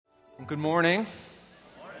Good morning.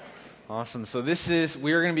 Awesome. So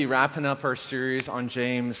we're going to be wrapping up our series on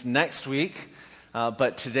James next week.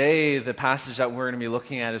 But today, the passage that we're going to be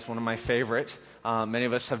looking at is one of my favorite. Many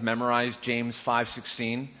of us have memorized James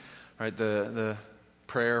 5:16, right? The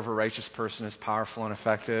prayer of a righteous person is powerful and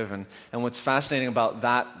effective. And what's fascinating about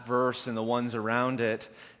that verse and the ones around it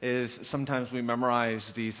is sometimes we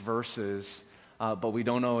memorize these verses, but we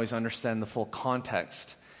don't always understand the full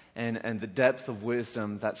context and the depth of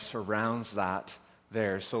wisdom that surrounds that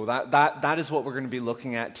there. So that is what we're going to be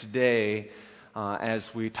looking at today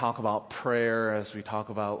as we talk about prayer, as we talk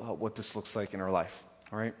about what this looks like in our life.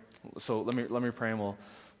 All right? So let me pray and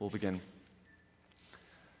we'll begin.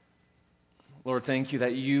 Lord, thank you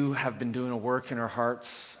that you have been doing a work in our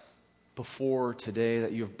hearts before today,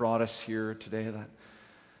 that you have brought us here today, that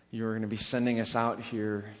you're going to be sending us out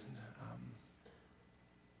here.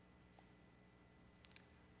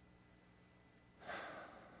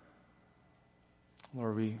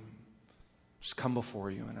 Lord, we just come before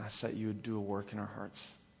you and ask that you would do a work in our hearts.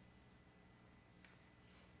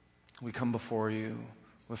 We come before you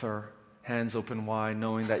with our hands open wide,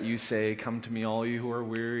 knowing that you say, "Come to me, all you who are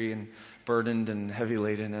weary and burdened and heavy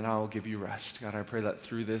laden, and I will give you rest." God, I pray that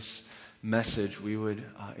through this message we would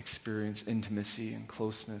experience intimacy and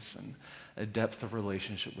closeness and a depth of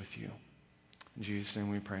relationship with you. In Jesus' name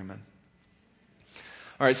we pray, amen.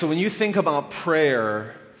 All right, so when you think about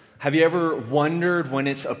prayer, have you ever wondered when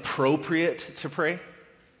it's appropriate to pray?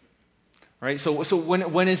 Right? So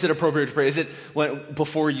when is it appropriate to pray? Is it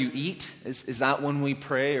before you eat? Is that when we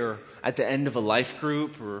pray? Or at the end of a life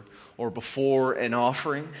group? Or before an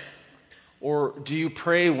offering? Or do you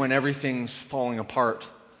pray when everything's falling apart?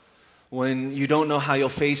 When you don't know how you'll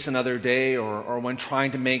face another day or when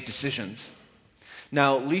trying to make decisions?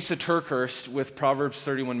 Now, Lisa TerKeurst with Proverbs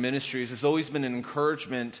 31 Ministries has always been an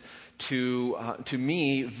encouragement to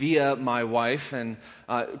me via my wife, and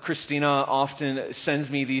Christina often sends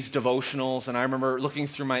me these devotionals, and I remember looking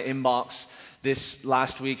through my inbox this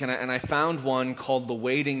last week, and I found one called The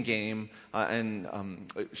Waiting Game, and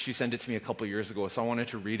she sent it to me a couple years ago, so I wanted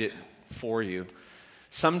to read it for you.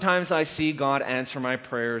 "Sometimes I see God answer my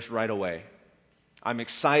prayers right away. I'm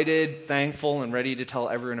excited, thankful, and ready to tell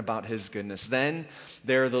everyone about His goodness. Then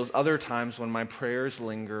there are those other times when my prayers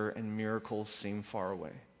linger and miracles seem far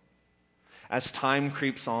away. As time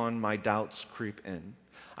creeps on, my doubts creep in.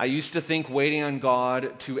 I used to think waiting on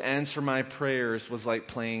God to answer my prayers was like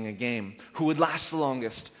playing a game. Who would last the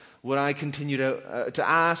longest? Would I continue to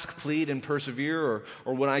ask, plead, and persevere,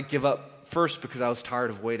 or would I give up first because I was tired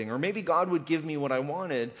of waiting? Or maybe God would give me what I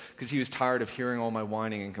wanted because He was tired of hearing all my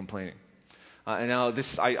whining and complaining." And now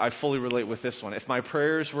I fully relate with this one. If my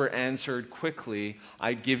prayers were answered quickly,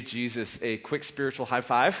 I'd give Jesus a quick spiritual high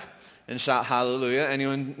five and shout hallelujah.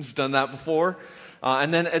 Anyone who's done that before?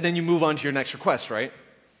 And then you move on to your next request, right?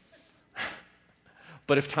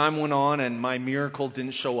 But if time went on and my miracle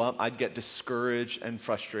didn't show up, I'd get discouraged and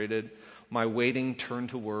frustrated. My waiting turned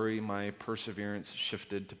to worry. My perseverance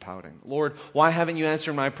shifted to pouting. "Lord, why haven't you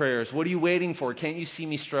answered my prayers? What are you waiting for? Can't you see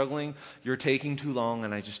me struggling? You're taking too long,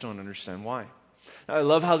 and I just don't understand why." Now, I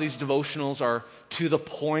love how these devotionals are to the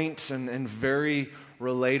point and very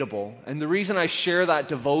relatable. And the reason I share that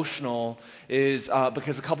devotional is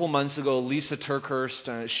because a couple months ago, Lisa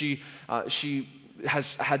TerKeurst, she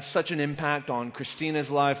has had such an impact on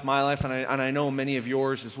Christina's life, my life, and I know many of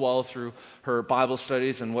yours as well through her Bible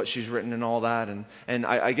studies and what she's written and all that. And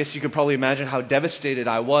I guess you could probably imagine how devastated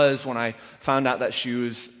I was when I found out that she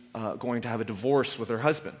was going to have a divorce with her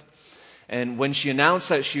husband. And when she announced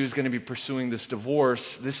that she was going to be pursuing this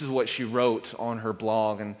divorce, this is what she wrote on her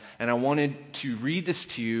blog. And I wanted to read this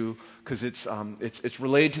to you because it's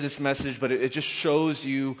related to this message, but it just shows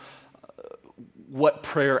you what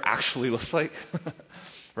prayer actually looks like,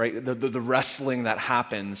 right? The wrestling that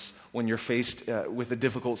happens when you're faced with a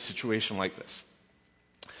difficult situation like this.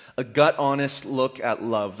 "A gut-honest look at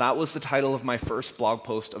love." That was the title of my first blog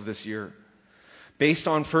post of this year. Based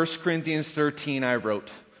on 1 Corinthians 13, I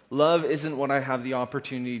wrote, "Love isn't what I have the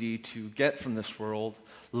opportunity to get from this world.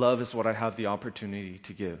 Love is what I have the opportunity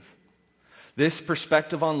to give." This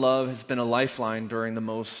perspective on love has been a lifeline during the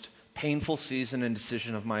most painful season and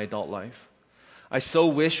decision of my adult life. I so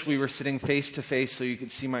wish we were sitting face to face so you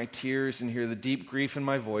could see my tears and hear the deep grief in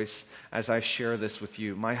my voice as I share this with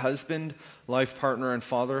you. My husband, life partner, and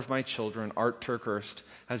father of my children, Art TerKeurst,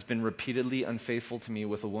 has been repeatedly unfaithful to me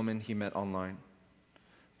with a woman he met online,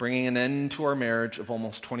 bringing an end to our marriage of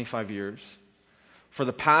almost 25 years. For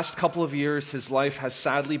the past couple of years, his life has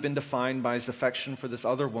sadly been defined by his affection for this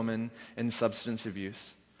other woman and substance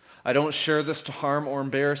abuse. I don't share this to harm or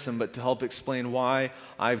embarrass him, but to help explain why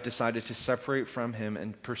I've decided to separate from him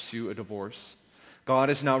and pursue a divorce. God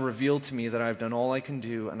has now revealed to me that I've done all I can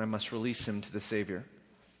do, and I must release him to the Savior.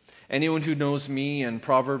 Anyone who knows me and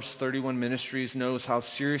Proverbs 31 Ministries knows how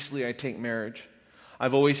seriously I take marriage.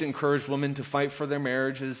 I've always encouraged women to fight for their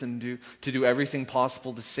marriages and to do everything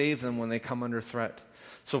possible to save them when they come under threat.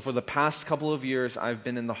 So for the past couple of years, I've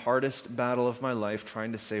been in the hardest battle of my life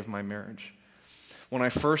trying to save my marriage. When I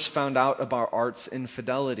first found out about Art's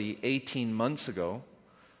infidelity 18 months ago,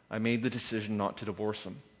 I made the decision not to divorce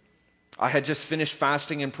him. I had just finished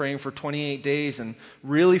fasting and praying for 28 days and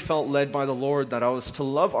really felt led by the Lord that I was to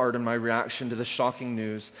love Art in my reaction to the shocking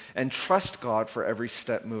news and trust God for every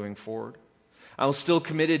step moving forward. I was still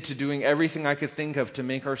committed to doing everything I could think of to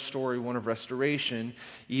make our story one of restoration,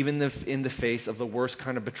 even in the face of the worst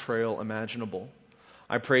kind of betrayal imaginable.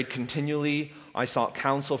 I prayed continually. I sought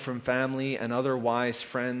counsel from family and other wise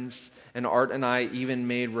friends, and Art and I even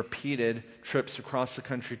made repeated trips across the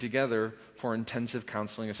country together for intensive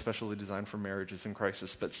counseling, especially designed for marriages in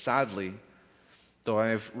crisis. But sadly, though I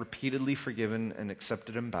have repeatedly forgiven and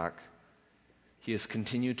accepted him back, he has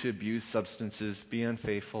continued to abuse substances, be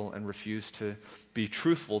unfaithful, and refuse to be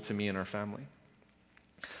truthful to me and our family.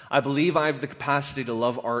 I believe I have the capacity to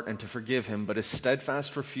love Art and to forgive him, but his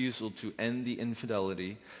steadfast refusal to end the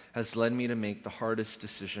infidelity has led me to make the hardest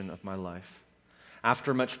decision of my life.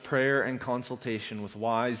 After much prayer and consultation with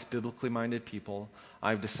wise, biblically minded people,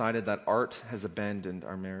 I've decided that Art has abandoned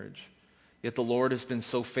our marriage. Yet the Lord has been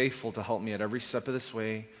so faithful to help me at every step of this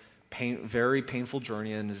way, very painful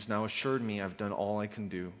journey, and has now assured me I've done all I can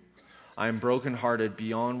do. I am brokenhearted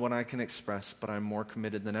beyond what I can express, but I'm more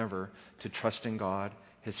committed than ever to trusting God,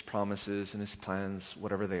 His promises, and His plans,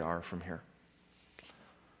 whatever they are from here.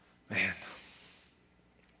 Man.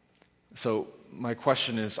 So my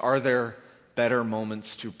question is, are there better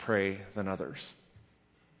moments to pray than others?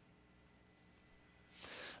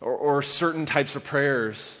 Or certain types of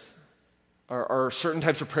prayers, are certain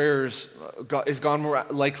types of prayers, is God more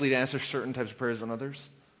likely to answer certain types of prayers than others?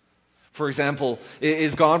 For example,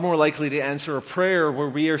 is God more likely to answer a prayer where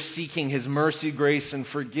we are seeking His mercy, grace, and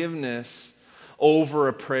forgiveness over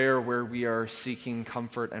a prayer where we are seeking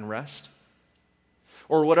comfort and rest?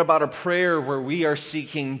 Or what about a prayer where we are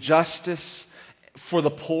seeking justice for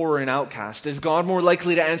the poor and outcast? Is God more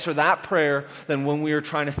likely to answer that prayer than when we are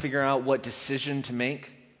trying to figure out what decision to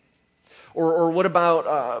make? Or what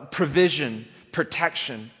about provision,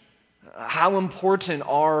 protection? How important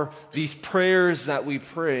are these prayers that we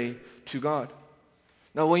pray to God?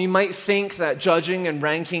 Now, when you might think that judging and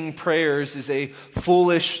ranking prayers is a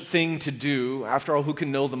foolish thing to do, after all, who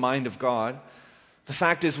can know the mind of God? The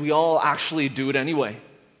fact is we all actually do it anyway.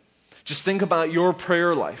 Just think about your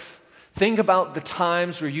prayer life. Think about the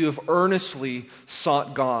times where you have earnestly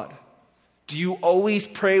sought God. Do you always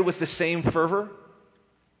pray with the same fervor?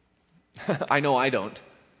 I know I don't.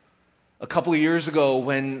 A couple of years ago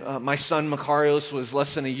when my son Makarios was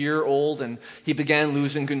less than a year old and he began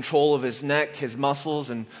losing control of his neck, his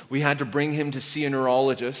muscles, and we had to bring him to see a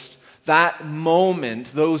neurologist, that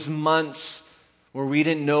moment, those months where we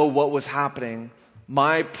didn't know what was happening,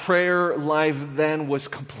 my prayer life then was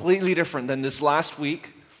completely different than this last week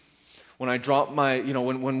when I dropped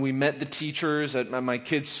when we met the teachers at my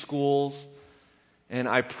kids' schools and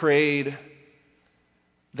I prayed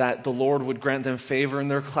that the Lord would grant them favor in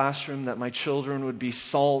their classroom, that my children would be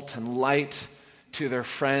salt and light to their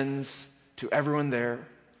friends, to everyone there.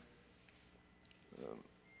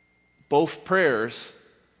 Both prayers,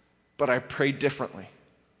 but I prayed differently.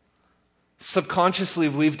 Subconsciously,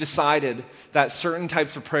 we've decided that certain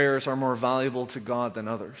types of prayers are more valuable to God than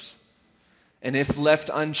others. And if left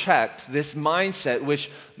unchecked, this mindset, which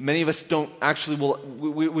many of us don't actually,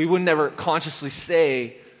 we would never consciously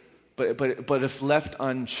say, but if left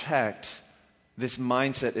unchecked, this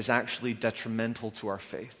mindset is actually detrimental to our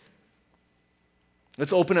faith.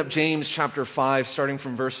 Let's open up James chapter 5, starting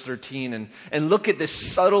from verse 13, and look at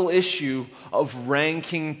this subtle issue of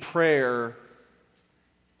ranking prayer,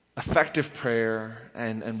 effective prayer,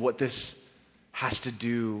 and what this has to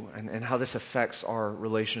do and how this affects our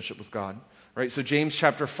relationship with God. Right? So James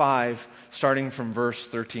chapter 5, starting from verse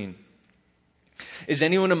 13. Is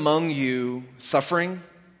anyone among you suffering?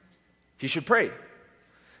 He should pray.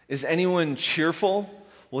 Is anyone cheerful?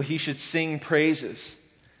 Well, he should sing praises.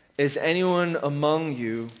 Is anyone among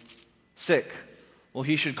you sick? Well,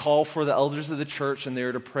 he should call for the elders of the church and they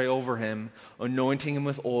are to pray over him, anointing him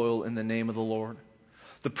with oil in the name of the Lord.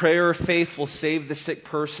 The prayer of faith will save the sick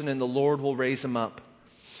person and the Lord will raise him up.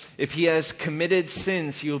 If he has committed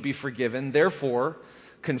sins, he will be forgiven. Therefore,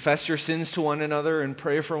 confess your sins to one another and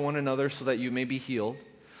pray for one another so that you may be healed.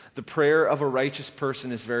 The prayer of a righteous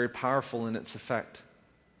person is very powerful in its effect.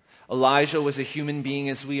 Elijah was a human being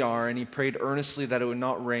as we are, and he prayed earnestly that it would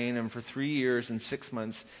not rain, and for 3 years and 6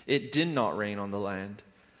 months it did not rain on the land.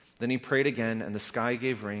 Then he prayed again, and the sky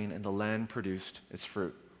gave rain, and the land produced its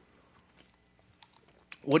fruit.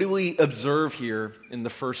 What do we observe here in the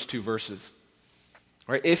first two verses?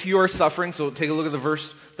 All right, if you are suffering, so take a look at the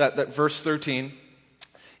verse, that verse 13.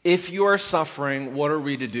 If you are suffering, what are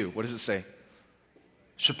we to do? What does it say?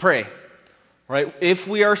 Should pray. Right? If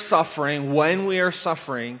we are suffering, when we are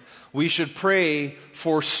suffering, we should pray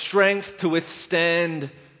for strength to withstand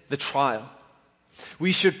the trial.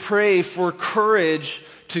 We should pray for courage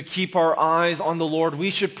to keep our eyes on the Lord.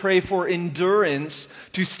 We should pray for endurance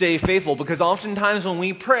to stay faithful. Because oftentimes when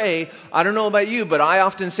we pray, I don't know about you, but I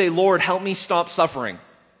often say, Lord, help me stop suffering.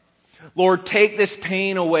 Lord, take this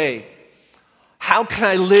pain away. How can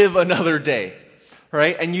I live another day?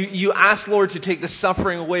 Right? And you ask Lord to take the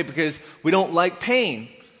suffering away because we don't like pain.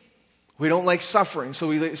 We don't like suffering. So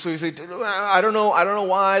we say, I don't know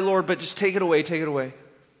why, Lord, but just take it away, take it away.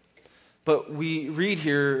 But we read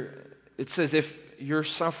here, it says, if you're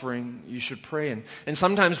suffering, you should pray. And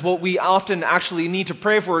sometimes what we often actually need to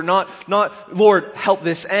pray for, not Lord, help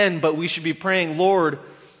this end, but we should be praying, Lord,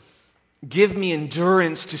 give me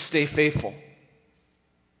endurance to stay faithful.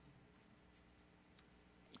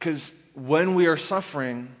 Because when we are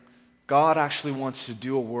suffering, God actually wants to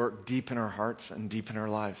do a work deep in our hearts and deep in our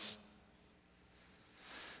lives.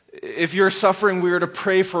 If you're suffering, we are to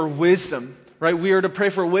pray for wisdom, right? We are to pray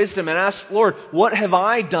for wisdom and ask, Lord, what have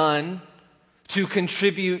I done to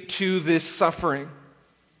contribute to this suffering?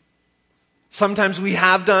 Sometimes we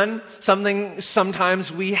have done something,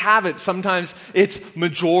 sometimes we haven't. Sometimes it's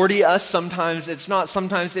majority us, sometimes it's not.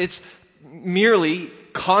 Sometimes it's merely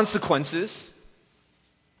consequences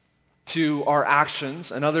to our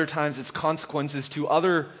actions, and other times it's consequences to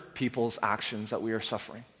other people's actions that we are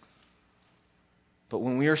suffering. But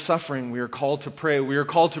when we are suffering, we are called to pray. We are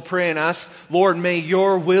called to pray and ask, Lord, may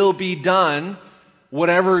your will be done,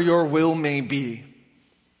 whatever your will may be.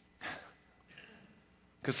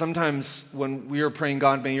 Because sometimes when we are praying,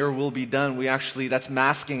 God, may your will be done, that's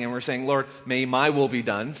masking, and we're saying, Lord, may my will be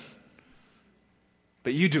done.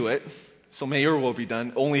 But you do it, so may your will be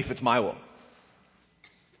done, only if it's my will.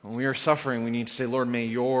 When we are suffering, we need to say, Lord, may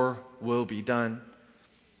your will be done.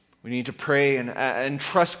 We need to pray and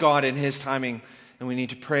trust God in his timing. And we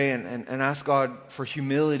need to pray and ask God for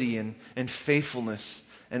humility and faithfulness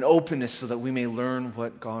and openness so that we may learn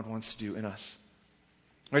what God wants to do in us.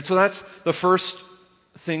 All right, so that's the first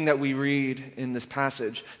thing that we read in this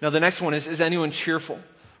passage. Now the next one is anyone cheerful?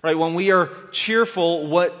 Right, when we are cheerful,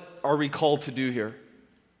 what are we called to do here?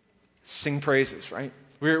 Sing praises, right?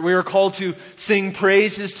 We are called to sing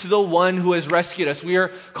praises to the one who has rescued us. We are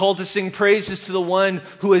called to sing praises to the one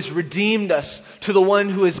who has redeemed us, to the one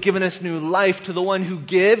who has given us new life, to the one who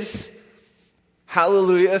gives.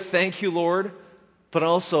 Hallelujah, thank you, Lord. But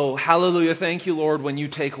also, hallelujah, thank you, Lord, when you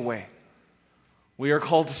take away. We are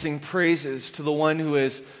called to sing praises to the one who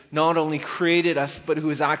has not only created us, but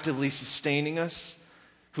who is actively sustaining us,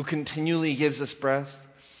 who continually gives us breath.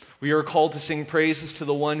 We are called to sing praises to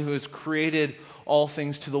the one who has created all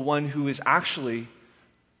things, to the one who is actually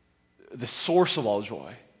the source of all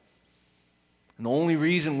joy. And the only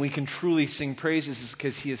reason we can truly sing praises is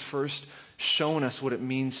because he has first shown us what it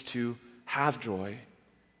means to have joy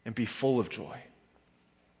and be full of joy.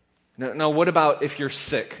 Now what about if you're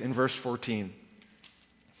sick in verse 14?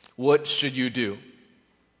 What should you do? You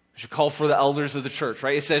should call for the elders of the church,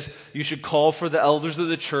 right? It says you should call for the elders of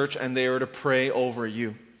the church and they are to pray over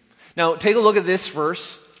you. Now take a look at this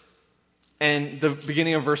verse and the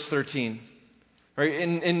beginning of verse 13. Right?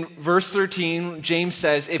 In verse 13, James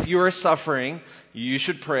says, if you are suffering, you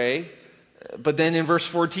should pray. But then in verse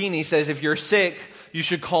 14, he says, if you're sick, you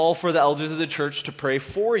should call for the elders of the church to pray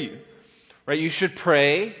for you. Right? You should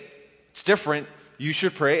pray. It's different. You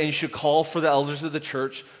should pray, and you should call for the elders of the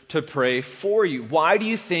church to pray for you. Why do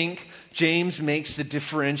you think James makes the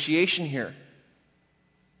differentiation here?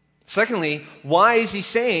 Secondly, why is he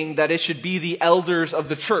saying that it should be the elders of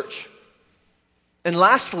the church? And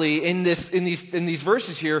lastly, in these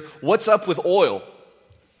verses here, what's up with oil?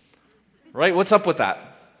 Right? What's up with that?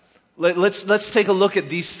 Let's take a look at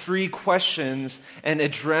these three questions and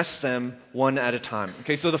address them one at a time.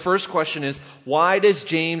 Okay, so the first question is, why does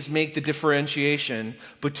James make the differentiation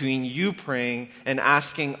between you praying and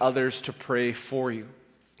asking others to pray for you?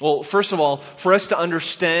 Well, first of all, for us to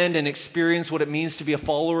understand and experience what it means to be a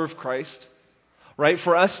follower of Christ, right?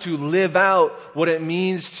 For us to live out what it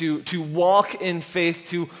means to walk in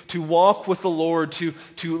faith, to walk with the Lord, to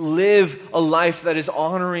live a life that is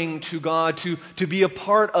honoring to God, to be a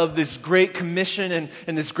part of this great commission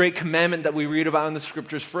and this great commandment that we read about in the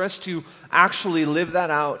scriptures, for us to actually live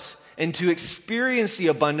that out and to experience the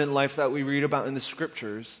abundant life that we read about in the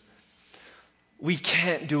scriptures, we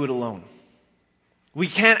can't do it alone. We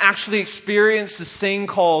can't actually experience this thing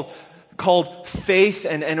called faith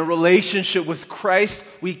and a relationship with Christ.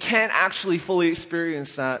 We can't actually fully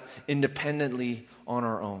experience that independently on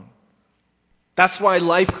our own. That's why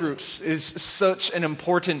life groups is such an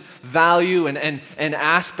important value and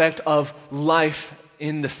aspect of life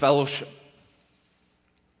in the fellowship.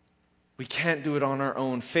 We can't do it on our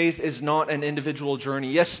own. Faith is not an individual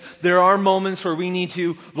journey. Yes, there are moments where we need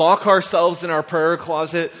to lock ourselves in our prayer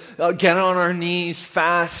closet, get on our knees,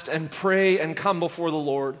 fast, and pray and come before the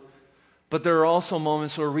Lord. But there are also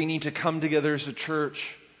moments where we need to come together as a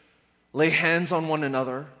church, lay hands on one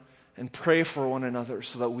another, and pray for one another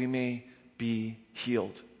so that we may be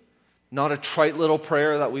healed. Not a trite little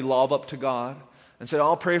prayer that we lob up to God and say,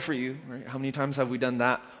 I'll pray for you. Right? How many times have we done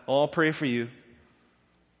that? Oh, I'll pray for you.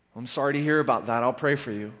 I'm sorry to hear about that. I'll pray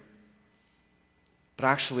for you. But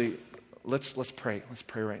actually, let's pray. Let's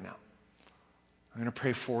pray right now. I'm going to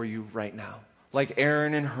pray for you right now. Like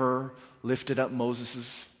Aaron and Hur lifted up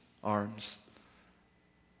Moses' arms.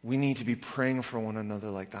 We need to be praying for one another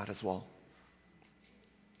like that as well.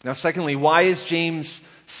 Now, secondly, why is James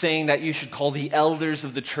saying that you should call the elders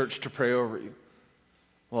of the church to pray over you?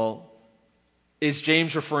 Well, is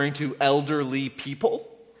James referring to elderly people?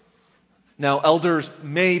 Now, elders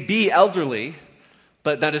may be elderly,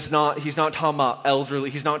 but he's not talking about elderly.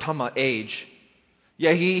 He's not talking about age.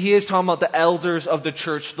 Yeah, he is talking about the elders of the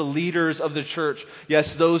church, the leaders of the church.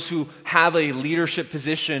 Yes, those who have a leadership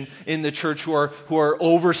position in the church, who are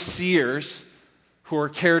overseers, who are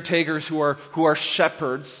caretakers, who are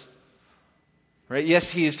shepherds. Right? Yes,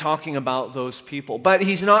 he is talking about those people. But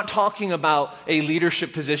he's not talking about a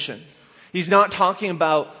leadership position. He's not talking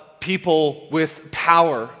about people with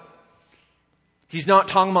power. He's not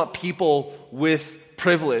talking about people with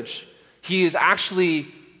privilege. He is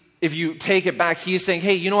actually, if you take it back, he is saying,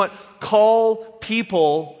 hey, you know what? Call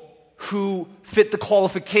people who fit the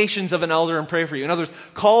qualifications of an elder and pray for you. In other words,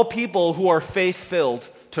 call people who are faith-filled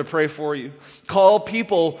to pray for you. Call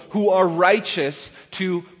people who are righteous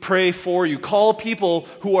to pray for you. Call people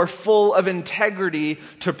who are full of integrity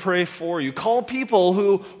to pray for you. Call people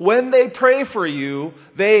who, when they pray for you,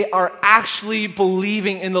 they are actually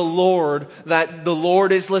believing in the Lord, that the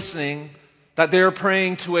Lord is listening, that they're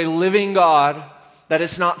praying to a living God, that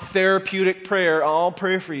it's not therapeutic prayer, I'll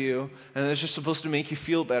pray for you, and it's just supposed to make you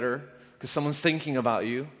feel better because someone's thinking about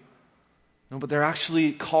you. No, but they're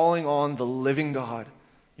actually calling on the living God.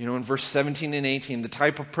 You know, in verse 17 and 18, the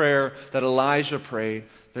type of prayer that Elijah prayed,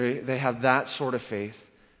 they have that sort of faith.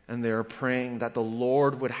 And they're praying that the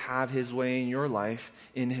Lord would have his way in your life,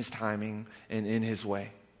 in his timing, and in his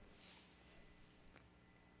way.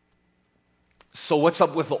 So what's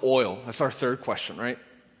up with the oil? That's our third question, right?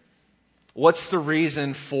 What's the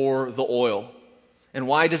reason for the oil? And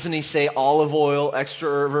why doesn't he say olive oil,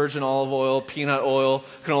 extra virgin olive oil, peanut oil,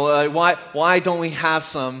 canola? Why don't we have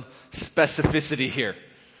some specificity here?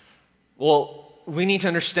 Well, we need to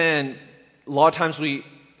understand, a lot of times we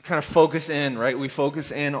kind of focus in, right? We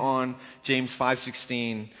focus in on James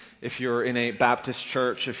 5:16. If you're in a Baptist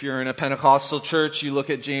church, if you're in a Pentecostal church, you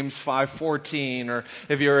look at James 5:14. Or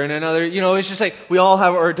if you're in another, it's just like we all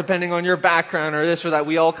have, or depending on your background or this or that,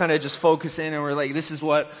 we all kind of just focus in and we're like, this is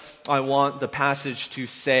what I want the passage to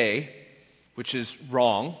say, which is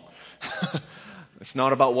wrong. It's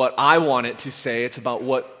not about what I want it to say. It's about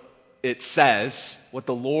what it says, what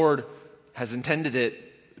the Lord has intended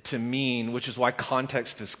it to mean, which is why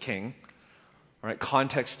context is king. Right?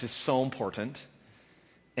 Context is so important.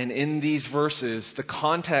 And in these verses, the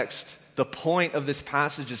context, the point of this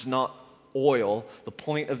passage is not oil. The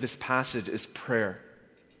point of this passage is prayer.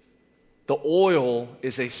 The oil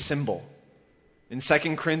is a symbol. In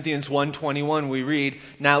 2 Corinthians 1:21, we read,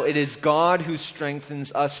 "Now it is God who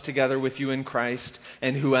strengthens us together with you in Christ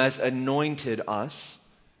and who has anointed us."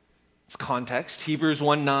 It's context. Hebrews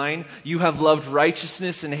 1:9, "You have loved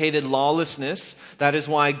righteousness and hated lawlessness. That is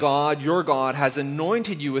why God, your God, has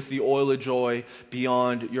anointed you with the oil of joy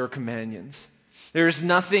beyond your companions." There is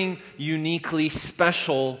nothing uniquely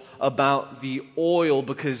special about the oil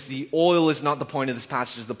because the oil is not the point of this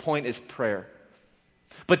passage. The point is prayer.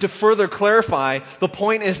 But to further clarify, the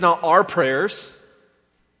point is not our prayers.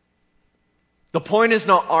 The point is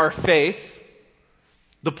not our faith.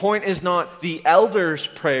 The point is not the elders'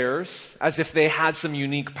 prayers, as if they had some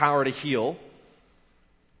unique power to heal.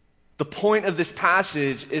 The point of this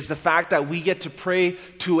passage is the fact that we get to pray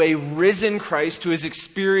to a risen Christ who has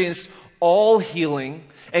experienced all healing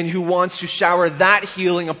and who wants to shower that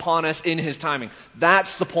healing upon us in his timing.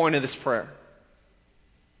 That's the point of this prayer.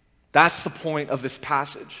 That's the point of this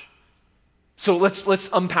passage. So let's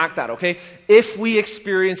unpack that, okay? If we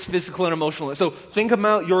experience physical and emotional, so think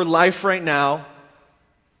about your life right now.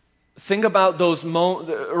 Think about those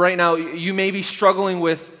right now. You may be struggling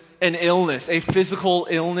with an illness, a physical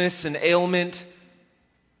illness, an ailment,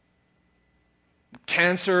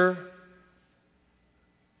 cancer.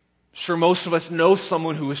 Sure, most of us know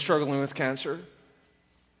someone who is struggling with cancer.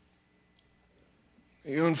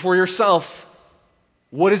 Even for yourself,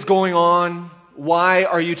 what is going on? Why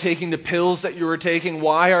are you taking the pills that you are taking?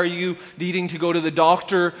 Why are you needing to go to the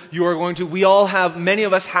doctor? Many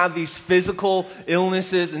of us have these physical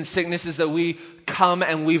illnesses and sicknesses that we come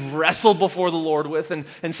and we've wrestled before the Lord with.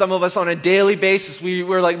 And some of us on a daily basis,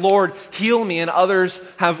 we're like, Lord, heal me. And others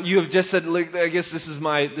you have just said, like, I guess this is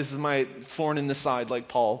my thorn in the side, like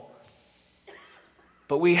Paul.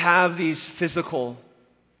 But we have these physical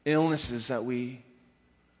illnesses that we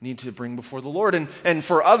need to bring before the Lord. And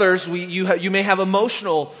for others, you may have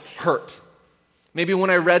emotional hurt. Maybe when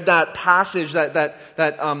I read that passage, the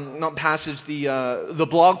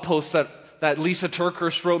blog post that Lisa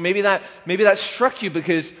TerKeurst wrote, maybe that struck you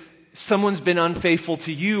because someone's been unfaithful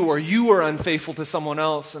to you or you were unfaithful to someone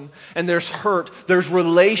else. And there's hurt. There's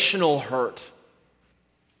relational hurt.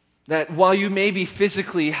 That while you may be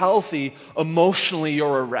physically healthy, emotionally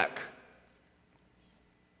you're a wreck.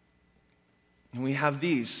 And we have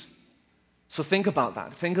these. So think about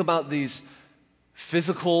that. Think about these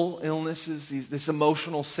physical illnesses, this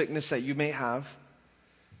emotional sickness that you may have.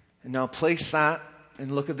 And now place that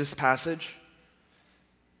and look at this passage.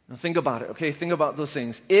 Now think about it, okay? Think about those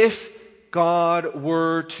things. If God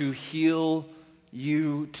were to heal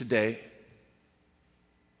you today,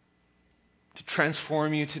 to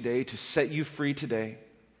transform you today, to set you free today,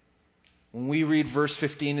 when we read verse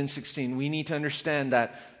 15 and 16, we need to understand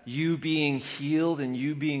that you being healed and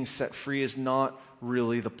you being set free is not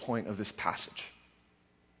really the point of this passage.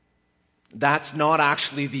 That's not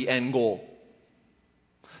actually the end goal.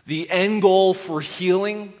 The end goal for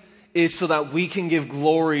healing is so that we can give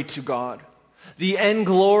glory to God. The end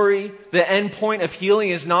point of healing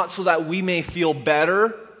is not so that we may feel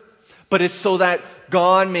better, but it's so that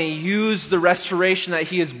God may use the restoration that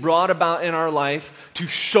He has brought about in our life to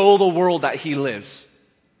show the world that He lives.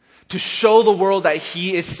 To show the world that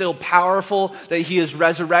He is still powerful, that He is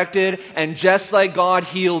resurrected, and just like God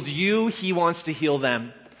healed you, He wants to heal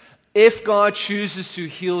them. If God chooses to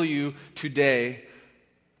heal you today,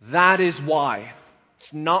 that is why.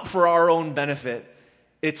 It's not for our own benefit,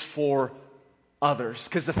 it's for others.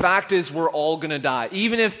 Because the fact is, we're all going to die.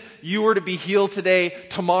 Even if you were to be healed today,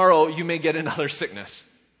 tomorrow you may get another sickness.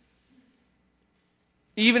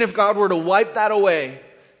 Even if God were to wipe that away,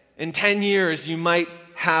 in 10 years you might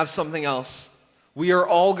have something else. We are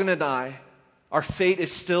all going to die. Our fate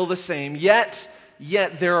is still the same. Yet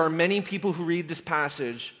there are many people who read this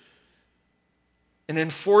passage, and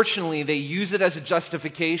unfortunately they use it as a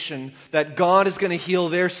justification that God is going to heal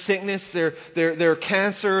their sickness, their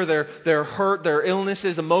cancer, their hurt, their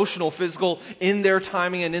illnesses, emotional, physical, in their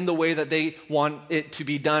timing and in the way that they want it to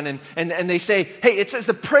be done. And they say, hey, it says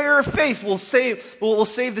the prayer of faith will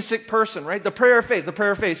save the sick person, right? The prayer of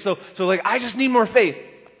faith. So like, I just need more faith.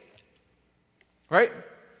 Right?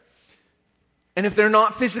 And if they're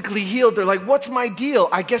not physically healed, they're like, what's my deal?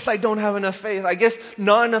 I guess I don't have enough faith. I guess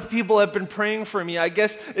not enough people have been praying for me. I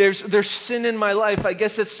guess there's sin in my life. I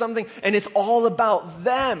guess it's something, and it's all about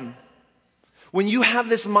them. When you have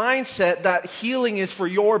this mindset that healing is for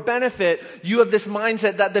your benefit, you have this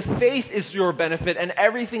mindset that the faith is your benefit, and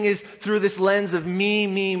everything is through this lens of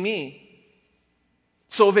me.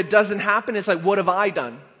 So if it doesn't happen, it's like, what have I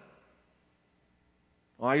done?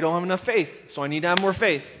 Well, I don't have enough faith, so I need to have more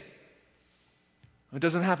faith. It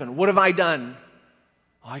doesn't happen. What have I done?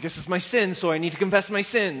 Well, I guess it's my sin, so I need to confess my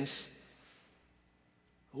sins.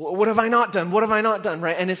 What have I not done? What have I not done?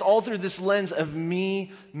 Right? And it's all through this lens of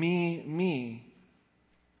me.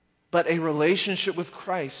 But a relationship with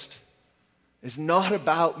Christ is not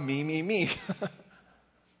about me.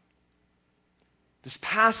 This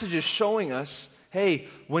passage is showing us, hey,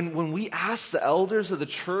 when we ask the elders of the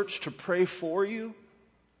church to pray for you,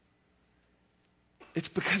 it's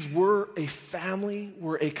because we're a family,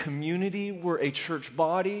 we're a community, we're a church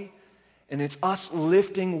body, and it's us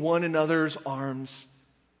lifting one another's arms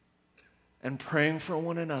and praying for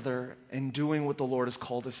one another and doing what the Lord has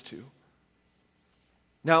called us to.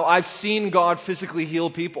 Now, I've seen God physically heal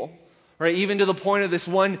people, right? Even to the point of this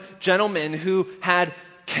one gentleman who had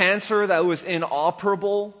cancer that was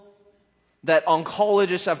inoperable, that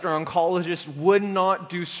oncologist after oncologist would not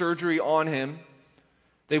do surgery on him.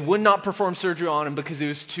 They would not perform surgery on him because it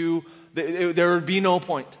was there would be no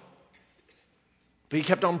point. But he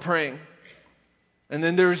kept on praying. And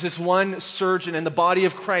then there was this one surgeon in the body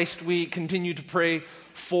of Christ. We continued to pray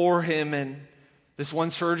for him. And this one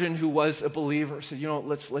surgeon who was a believer said,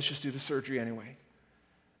 let's just do the surgery anyway.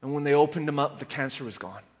 And when they opened him up, the cancer was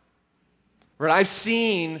gone. Right? I've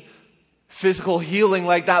seen physical healing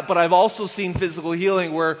like that, but I've also seen physical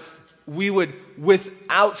healing where we would,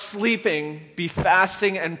 without sleeping, be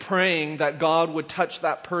fasting and praying that God would touch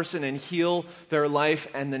that person and heal their life.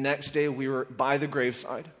 And the next day we were by the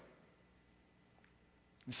graveside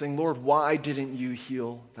and saying, Lord, why didn't you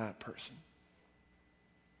heal that person?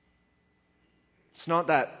 It's not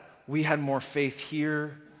that we had more faith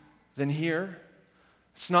here than here.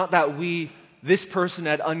 It's not that this person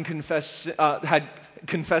had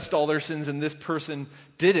confessed all their sins and this person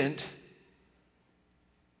didn't.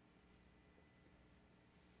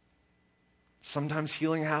 Sometimes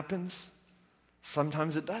healing happens,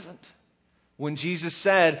 sometimes it doesn't. When Jesus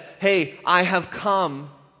said, hey, I have come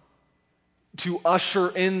to usher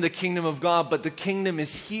in the kingdom of God, but the kingdom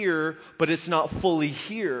is here, but it's not fully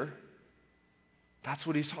here, that's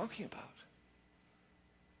what he's talking about.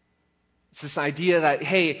 It's this idea that,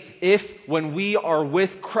 hey, when we are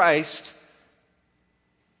with Christ,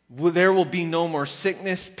 there will be no more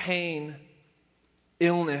sickness, pain,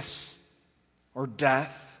 illness, or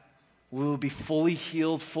death. We will be fully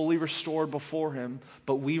healed, fully restored before him,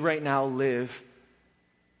 but we right now live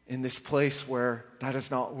in this place where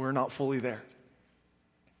we're not fully there.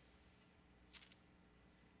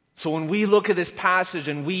 So when we look at this passage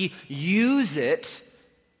and we use it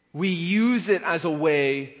as a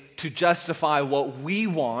way to justify what we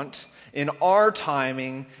want in our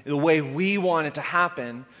timing, the way we want it to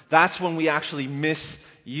happen. That's when we actually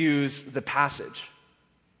misuse the passage.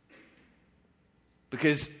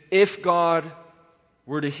 Because if God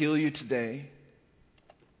were to heal you today,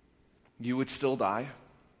 you would still die.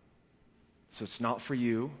 So it's not for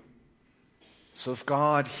you. So if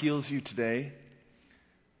God heals you today,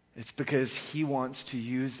 it's because he wants to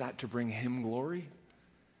use that to bring him glory,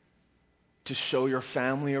 to show your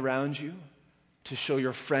family around you, to show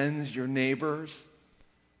your friends, your neighbors,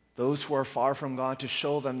 those who are far from God, to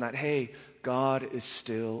show them that, hey, God is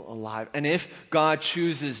still alive. And if God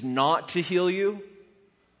chooses not to heal you,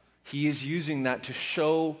 he is using that to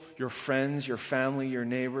show your friends, your family, your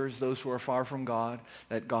neighbors, those who are far from God,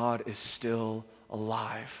 that God is still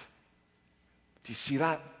alive. Do you see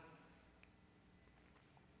that?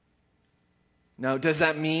 Now, does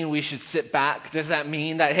that mean we should sit back? Does that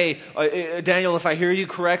mean that, hey, Daniel, if I hear you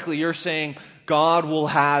correctly, you're saying God will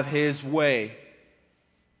have his way?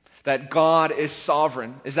 That God is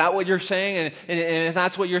sovereign. Is that what you're saying? And if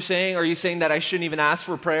that's what you're saying, are you saying that I shouldn't even ask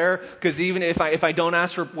for prayer? Because even if I don't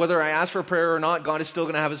ask for, whether I ask for prayer or not, God is still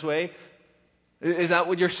going to have his way? Is that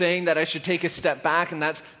what you're saying, that I should take a step back? And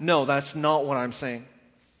that's not what I'm saying.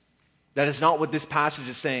 That is not what this passage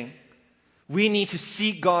is saying. We need to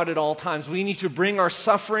seek God at all times. We need to bring our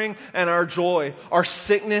suffering and our joy, our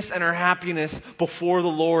sickness and our happiness before the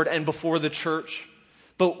Lord and before the church.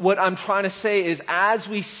 But what I'm trying to say is, as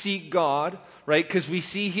we seek God, right, because we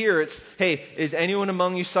see here, it's, hey, is anyone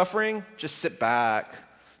among you suffering? Just sit back.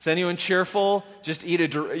 Is anyone cheerful? Just eat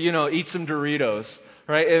some Doritos,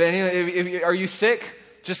 right? Are you sick?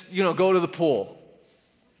 Just, go to the pool.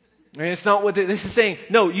 I mean, it's not what this is saying.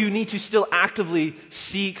 No, you need to still actively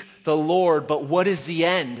seek the Lord, but what is the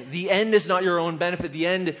end? The end is not your own benefit. The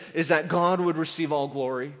end is that God would receive all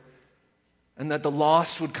glory and that the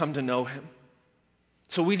lost would come to know him.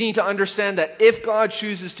 So we need to understand that if God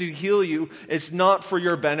chooses to heal you, it's not for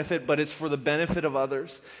your benefit, but it's for the benefit of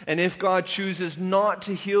others. And if God chooses not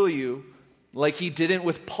to heal you, like he didn't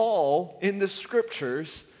with Paul in the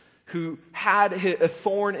scriptures, who had a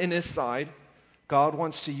thorn in his side, God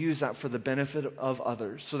wants to use that for the benefit of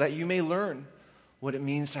others, so that you may learn what it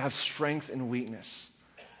means to have strength in weakness,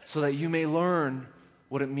 so that you may learn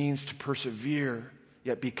what it means to persevere,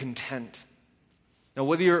 yet be content. Now,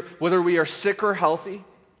 whether we are sick or healthy,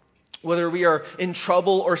 whether we are in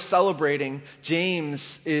trouble or celebrating,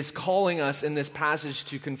 James is calling us in this passage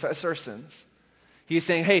to confess our sins. He's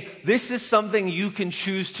saying, hey, this is something you can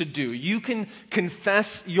choose to do. You can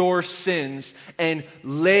confess your sins and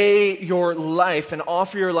lay your life and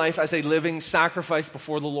offer your life as a living sacrifice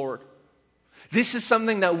before the Lord. This is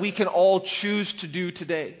something that we can all choose to do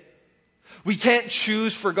today. We can't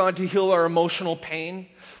choose for God to heal our emotional pain.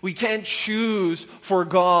 We can't choose for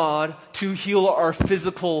God to heal our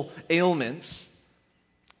physical ailments.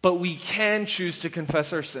 But we can choose to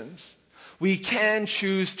confess our sins. We can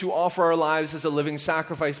choose to offer our lives as a living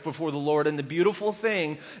sacrifice before the Lord. And the beautiful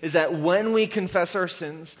thing is that when we confess our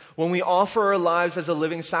sins, when we offer our lives as a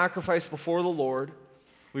living sacrifice before the Lord,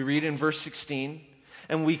 we read in verse 16,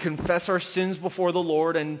 and we confess our sins before the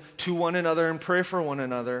Lord and to one another and pray for one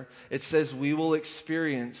another, it says we will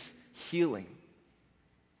experience healing.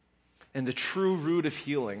 And the true root of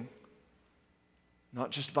healing, not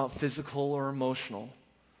just about physical or emotional,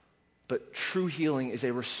 but true healing is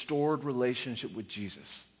a restored relationship with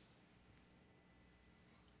Jesus.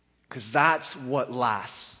 Because that's what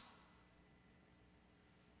lasts.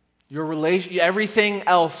 Everything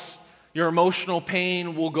else, your emotional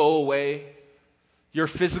pain will go away. Your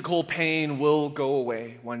physical pain will go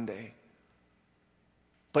away one day.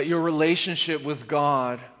 But your relationship with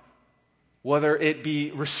God, whether it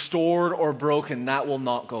be restored or broken, that will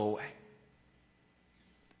not go away.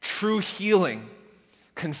 True healing,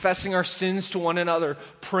 confessing our sins to one another,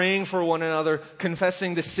 praying for one another,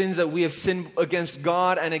 confessing the sins that we have sinned against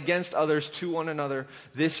God and against others to one another,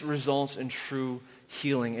 this results in true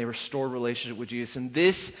healing, a restored relationship with Jesus. And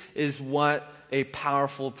this is what a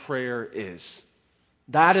powerful prayer is.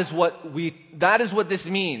 That is what this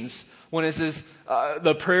means when it says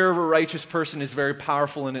the prayer of a righteous person is very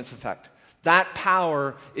powerful in its effect. That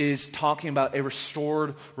power is talking about a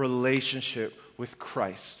restored relationship with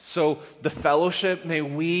Christ. So the fellowship, may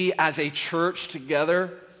we as a church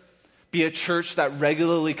together be a church that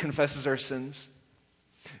regularly confesses our sins.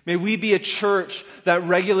 May we be a church that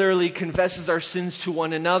regularly confesses our sins to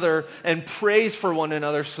one another and prays for one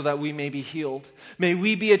another so that we may be healed. May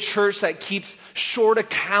we be a church that keeps short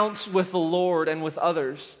accounts with the Lord and with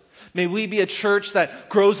others. May we be a church that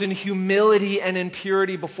grows in humility and in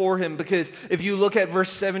purity before Him, because if you look at verse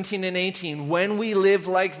 17 and 18, when we live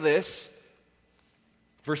like this,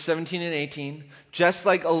 verse 17 and 18, just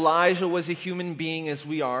like Elijah was a human being as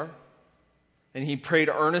we are, and he prayed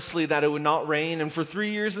earnestly that it would not rain, and for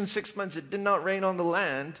 3 years and 6 months it did not rain on the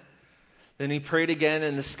land. Then he prayed again,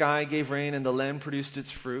 and the sky gave rain, and the land produced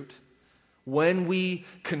its fruit. When we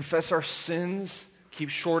confess our sins, keep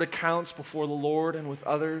short accounts before the Lord and with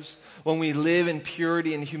others, when we live in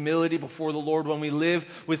purity and humility before the Lord, when we live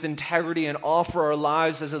with integrity and offer our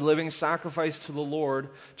lives as a living sacrifice to the Lord,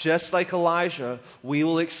 just like Elijah, we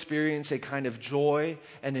will experience a kind of joy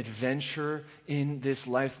and adventure in this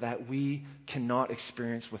life that we cannot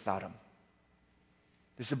experience without Him.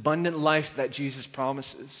 This abundant life that Jesus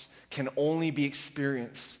promises can only be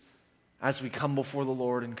experienced as we come before the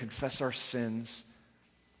Lord and confess our sins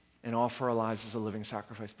and offer our lives as a living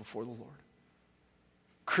sacrifice before the Lord.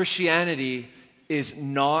 Christianity is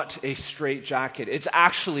not a straitjacket. It's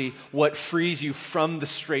actually what frees you from the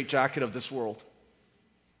straitjacket of this world.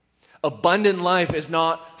 Abundant life is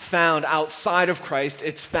not found outside of Christ,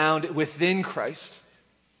 it's found within Christ.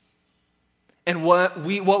 And what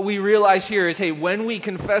we realize here is, hey, when we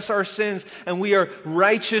confess our sins and we are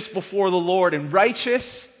righteous before the Lord, and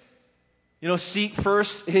righteous, seek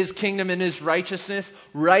first His kingdom and His righteousness.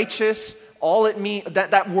 Righteous, all it means,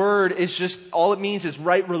 that word is just, all it means is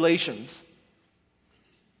right relations.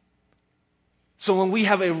 So when we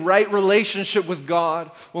have a right relationship with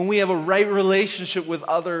God, when we have a right relationship with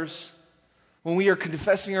others, when we are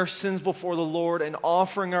confessing our sins before the Lord and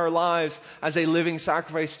offering our lives as a living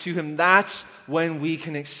sacrifice to Him, that's when we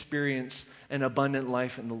can experience an abundant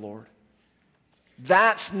life in the Lord.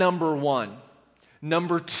 That's number one.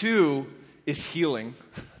 Number two is healing.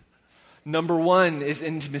 Number one is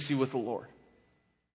intimacy with the Lord.